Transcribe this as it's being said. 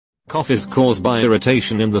Cough is caused by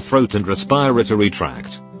irritation in the throat and respiratory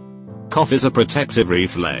tract. Cough is a protective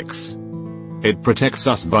reflex. It protects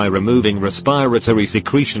us by removing respiratory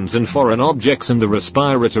secretions and foreign objects in the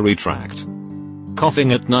respiratory tract.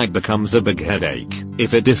 Coughing at night becomes a big headache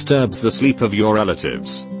if it disturbs the sleep of your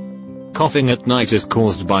relatives. Coughing at night is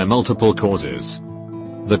caused by multiple causes.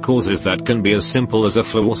 The causes that can be as simple as a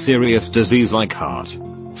flu or serious disease like heart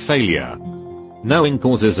failure. Knowing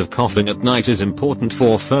causes of coughing at night is important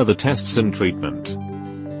for further tests and treatment.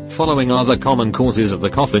 Following are the common causes of the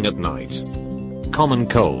coughing at night: common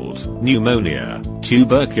cold, pneumonia,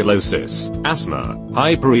 tuberculosis, asthma,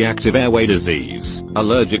 hyperreactive airway disease,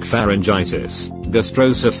 allergic pharyngitis,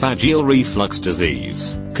 Gastrosophageal reflux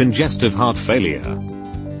disease, congestive heart failure.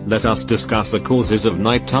 Let us discuss the causes of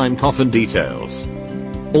nighttime cough in details.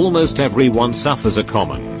 Almost everyone suffers a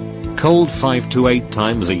common cold 5 to 8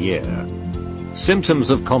 times a year. Symptoms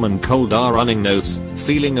of common cold are running nose,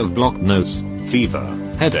 feeling of blocked nose, fever,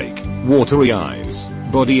 headache, watery eyes,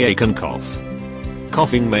 body ache and cough.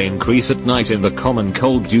 Coughing may increase at night in the common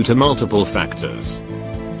cold due to multiple factors.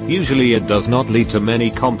 Usually it does not lead to many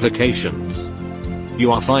complications.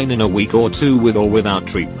 You are fine in a week or two with or without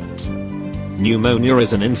treatment. Pneumonia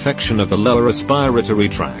is an infection of the lower respiratory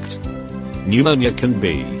tract. Pneumonia can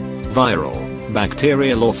be viral,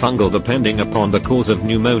 bacterial or fungal depending upon the cause of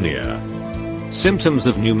pneumonia. Symptoms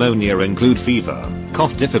of pneumonia include fever,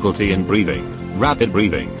 cough, difficulty in breathing, rapid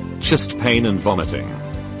breathing, chest pain and vomiting.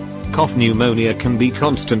 Cough pneumonia can be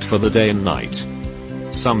constant for the day and night.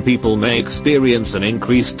 Some people may experience an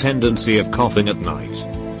increased tendency of coughing at night.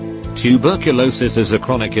 Tuberculosis is a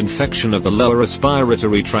chronic infection of the lower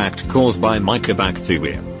respiratory tract caused by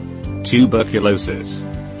Mycobacterium tuberculosis.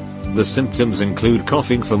 The symptoms include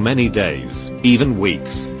coughing for many days, even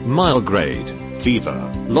weeks, mild grade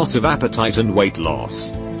fever, loss of appetite and weight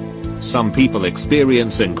loss. Some people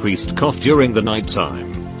experience increased cough during the night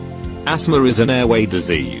time. Asthma is an airway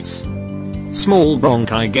disease. Small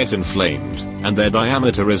bronchi get inflamed, and their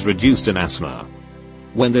diameter is reduced in asthma.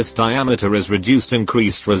 When this diameter is reduced,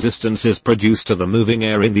 increased resistance is produced to the moving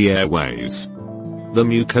air in the airways. The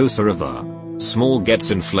mucosa of the small gets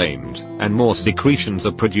inflamed, and more secretions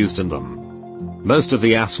are produced in them. Most of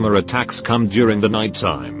the asthma attacks come during the night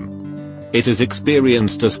time. It is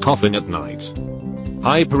experienced as coughing at night.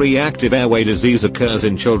 Hyperreactive airway disease occurs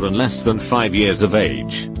in children less than 5 years of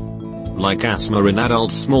age. Like asthma in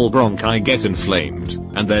adults, small bronchi get inflamed,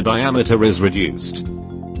 and their diameter is reduced.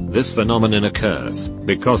 This phenomenon occurs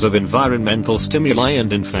because of environmental stimuli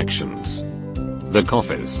and infections. The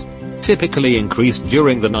cough is typically increased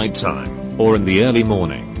during the night time, or in the early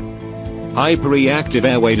morning. Hyperreactive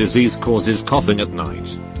airway disease causes coughing at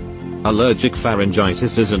night. Allergic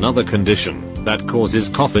pharyngitis is another condition that causes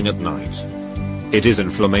coughing at night. It is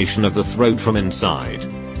inflammation of the throat from inside.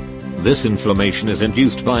 This inflammation is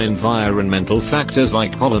induced by environmental factors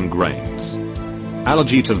like pollen grains.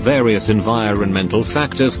 Allergy to various environmental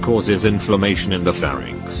factors causes inflammation in the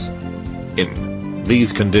pharynx. In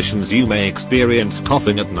these conditions you may experience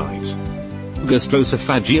coughing at night.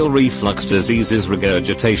 Gastrosophageal reflux disease is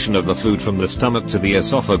regurgitation of the food from the stomach to the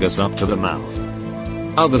esophagus up to the mouth.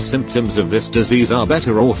 Other symptoms of this disease are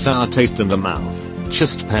bitter or sour taste in the mouth,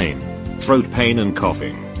 chest pain, throat pain and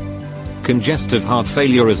coughing. Congestive heart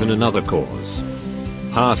failure is another cause.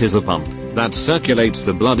 Heart is a pump that circulates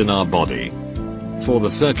the blood in our body. For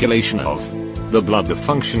the circulation of the blood, the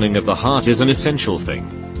functioning of the heart is an essential thing.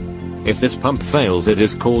 If this pump fails, it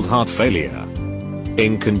is called heart failure.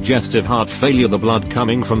 In congestive heart failure, the blood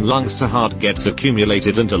coming from lungs to heart gets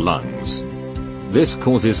accumulated into lungs. This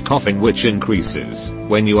causes coughing, which increases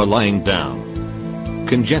when you are lying down.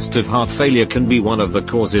 Congestive heart failure can be one of the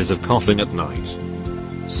causes of coughing at night.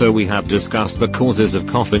 So we have discussed the causes of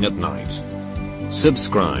coughing at night.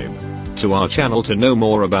 Subscribe to our channel to know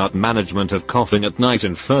more about management of coughing at night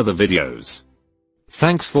and further videos.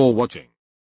 Thanks for watching.